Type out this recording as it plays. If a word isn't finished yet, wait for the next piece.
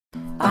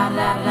My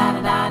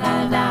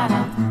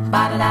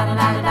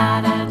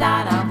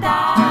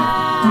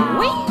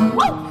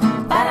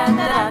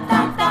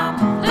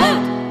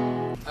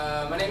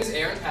name is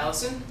Erin,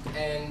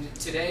 and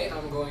today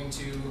I'm going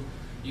to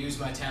use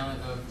my talent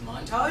of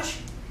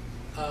montage.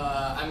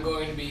 I'm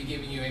going to be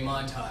giving you a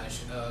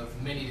montage of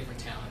many different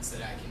talents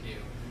that I can do.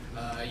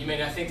 You may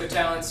not think they're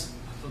talents,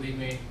 believe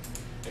me,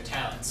 they're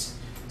talents.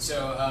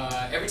 So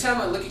every time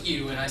I look at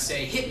you and I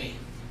say, hit me,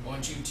 I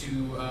want you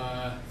to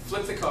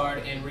flip the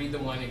card and read the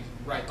one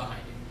right behind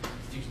it.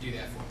 If you can do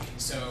that for me.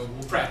 So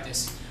we'll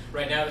practice.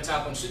 Right now the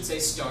top one should say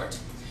start.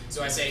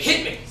 So I say,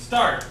 hit me.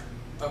 Start.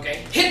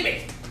 Okay, hit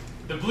me.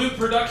 The blewt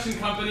production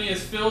company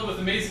is filled with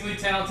amazingly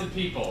talented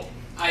people.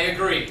 I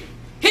agree.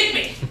 Hit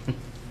me.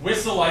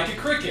 Whistle like a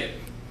cricket.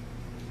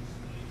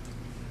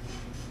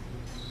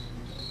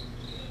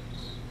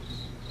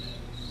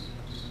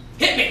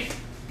 Hit me.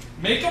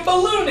 Make a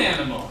balloon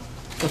animal.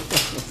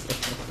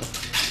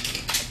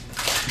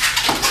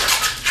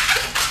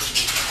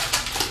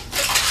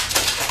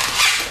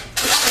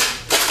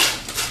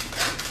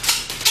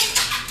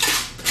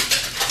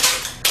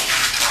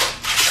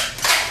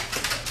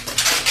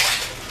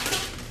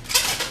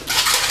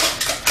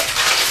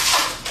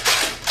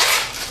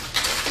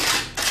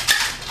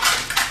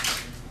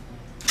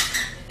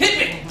 Hit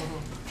me.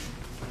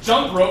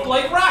 Jump rope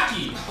like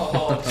Rocky.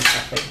 Oh.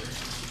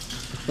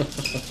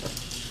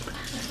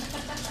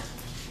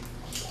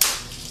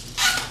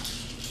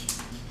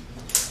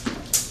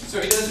 So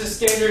he does this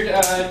standard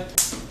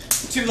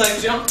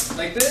two-leg jump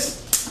like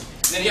this.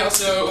 And then he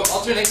also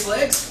alternates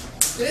legs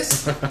like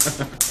this.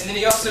 And then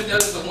he also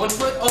does the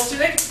one-foot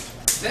alternate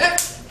like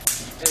that.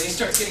 And then he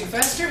starts getting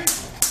faster, and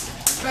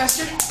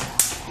faster, and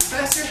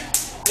faster.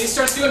 And he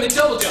starts doing the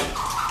double jump.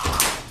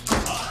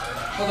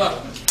 Hold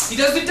on. He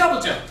does the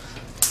double jump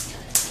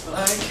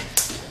like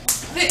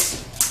this.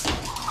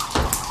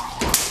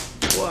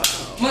 Wow.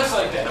 Much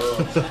like that.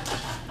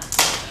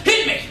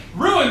 Hit me!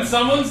 Ruin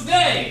someone's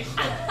day.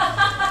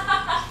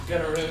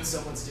 Gonna ruin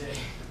someone's day.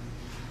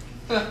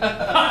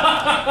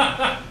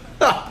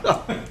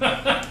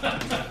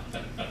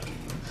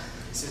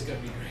 This is gonna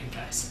be great,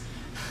 guys.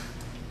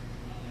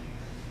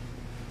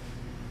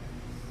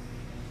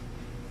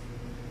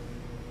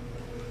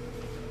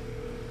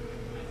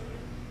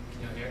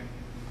 Can you hear it?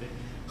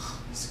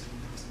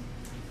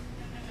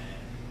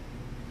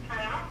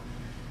 Hello?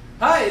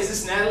 Hi, is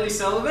this Natalie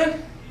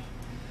Sullivan?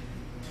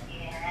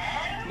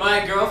 Yes.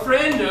 My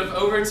girlfriend of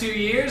over 2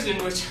 years,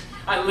 in which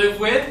I live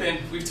with, and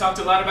we've talked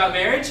a lot about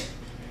marriage.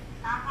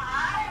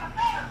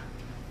 Uh-huh.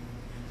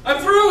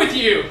 I'm through with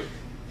you.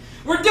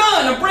 We're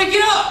done. I'm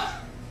breaking up.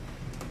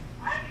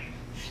 What?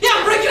 Yeah,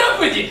 I'm breaking up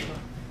with you.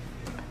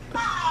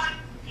 Oh,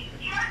 you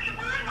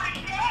ruined my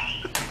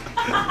day.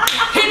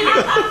 Hit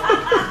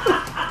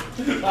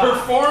me.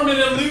 Perform an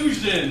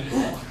illusion.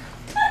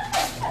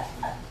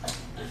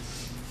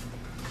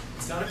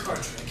 It's not a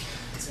card trick.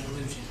 It's an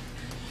illusion.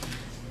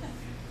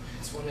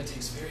 It's one that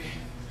takes very,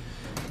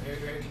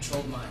 very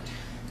controlled mind.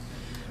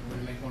 I'm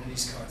going to make one of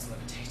these cards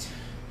levitate.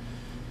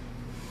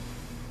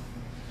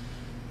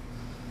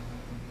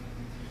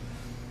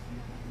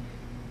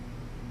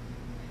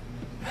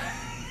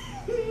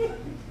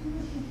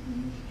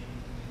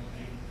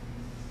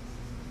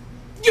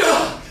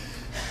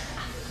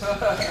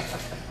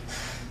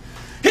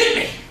 Hit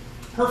me!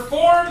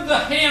 Perform the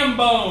ham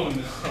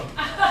bone.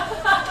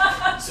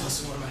 It's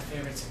also one of my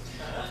favorites.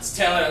 It's a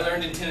talent I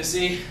learned in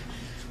Tennessee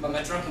by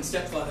my drunken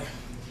stepfather.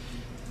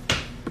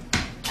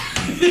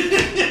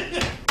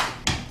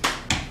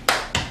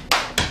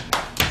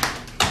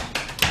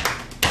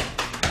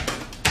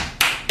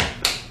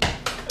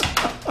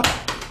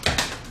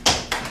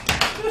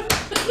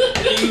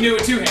 You can do it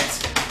with two hands.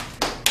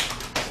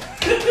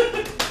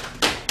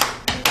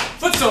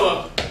 Foot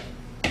solo.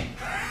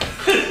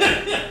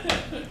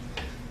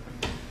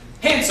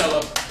 Hand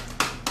solo.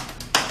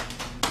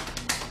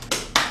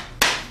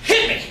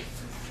 Hit me!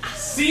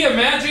 See a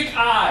magic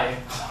eye.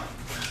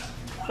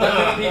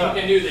 Not many people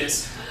can do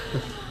this,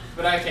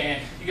 but I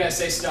can. You guys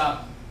say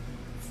stop.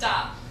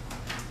 Stop.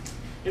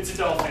 It's a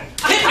dolphin.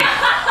 Hit me!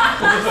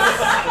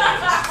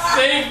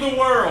 Save the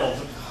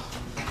world.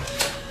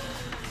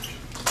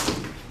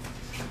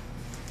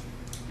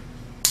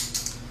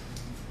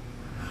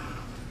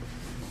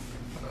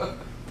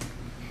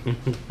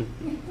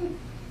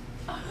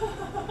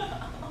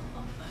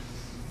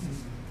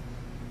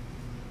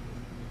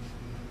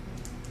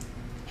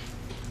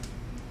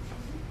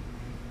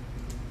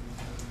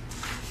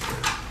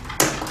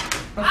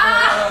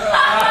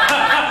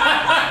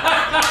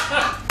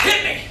 Hit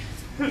me!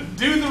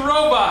 Do the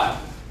robot.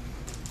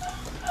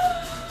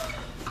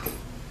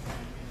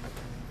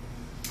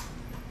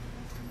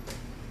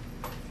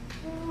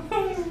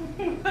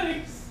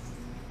 Nice.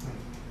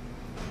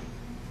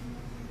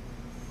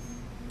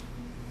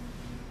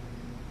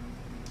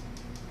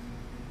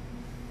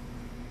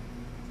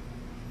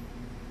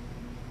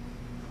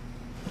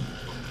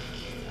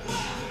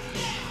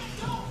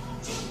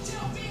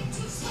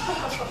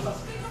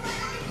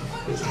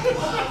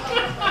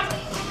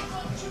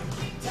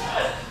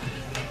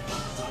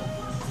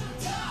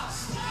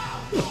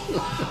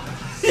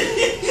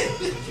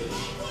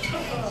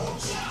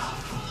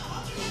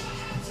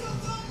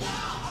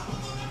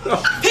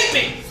 Hit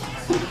me!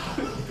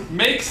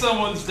 Make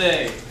someone's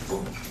day.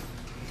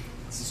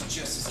 This is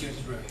just as good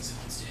as ruining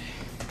someone's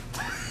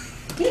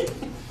day.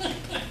 I'm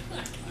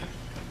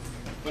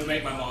gonna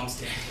make my mom's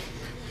day.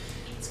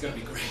 It's gonna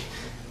be great.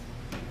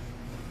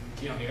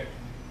 You don't hear it?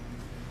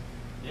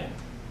 Yeah.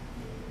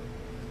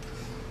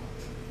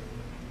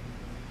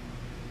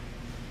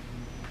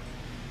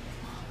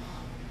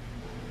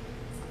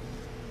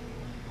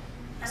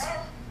 Hello?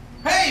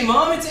 Hey,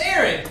 Mom, it's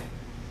Erin.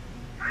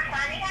 Hi,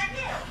 honey, how are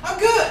you? I'm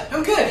good.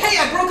 I'm good. Hey,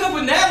 I broke up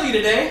with Natalie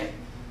today.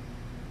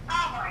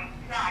 Oh my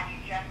God, you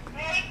just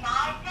made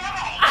my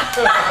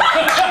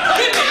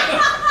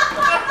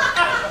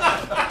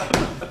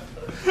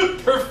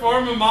day.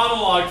 Perform a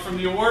monologue from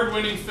the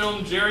award-winning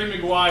film Jerry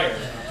Maguire.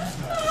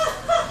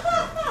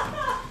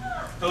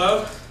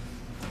 Hello?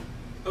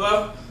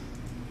 Hello?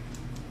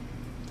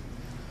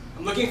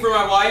 I'm looking for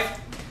my wife.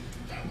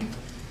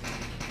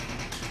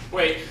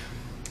 Wait.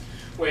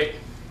 Wait.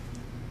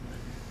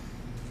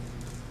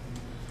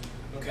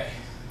 Okay.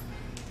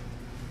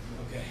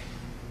 Okay.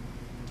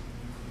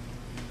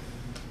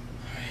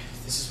 Alright,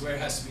 this is where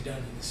it has to be done,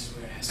 and this is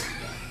where it has to be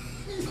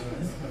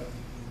done.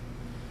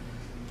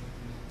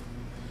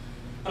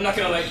 I'm not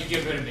gonna let you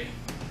get rid of me.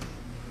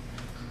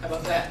 How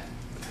about that?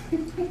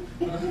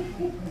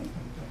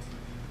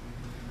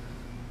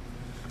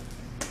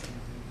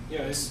 You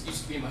know, this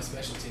used to be my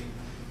specialty.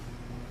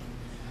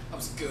 I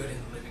was good in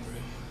the living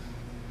room.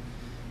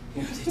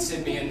 You know, they'd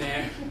send me in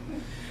there.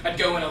 I'd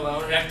go in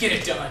alone and I'd get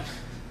it done.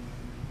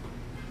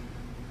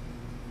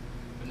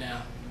 But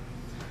now,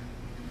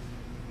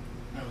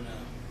 I don't know.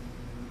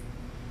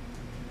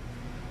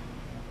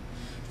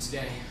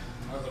 Today,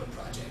 our little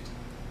project,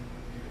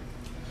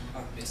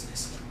 our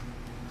business,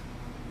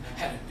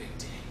 had a big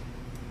day.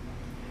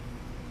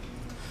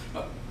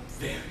 A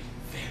very,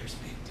 very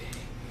big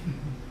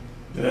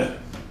day.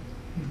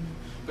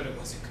 But it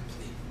wasn't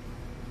complete.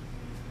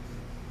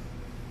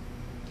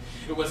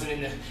 It wasn't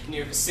in the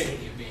near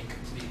vicinity of being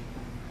complete.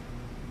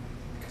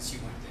 Because you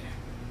weren't there.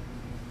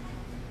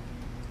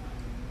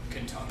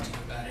 Couldn't talk to you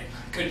about it.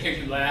 Couldn't hear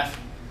you laugh.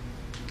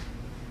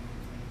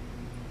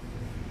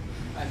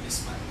 I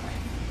miss my wife.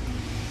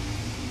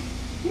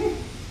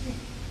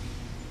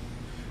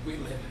 We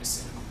live in a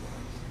cynical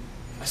world.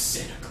 A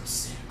cynical,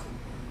 cynical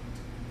world.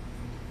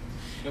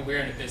 And we're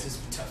in a business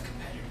with tough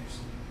competitors.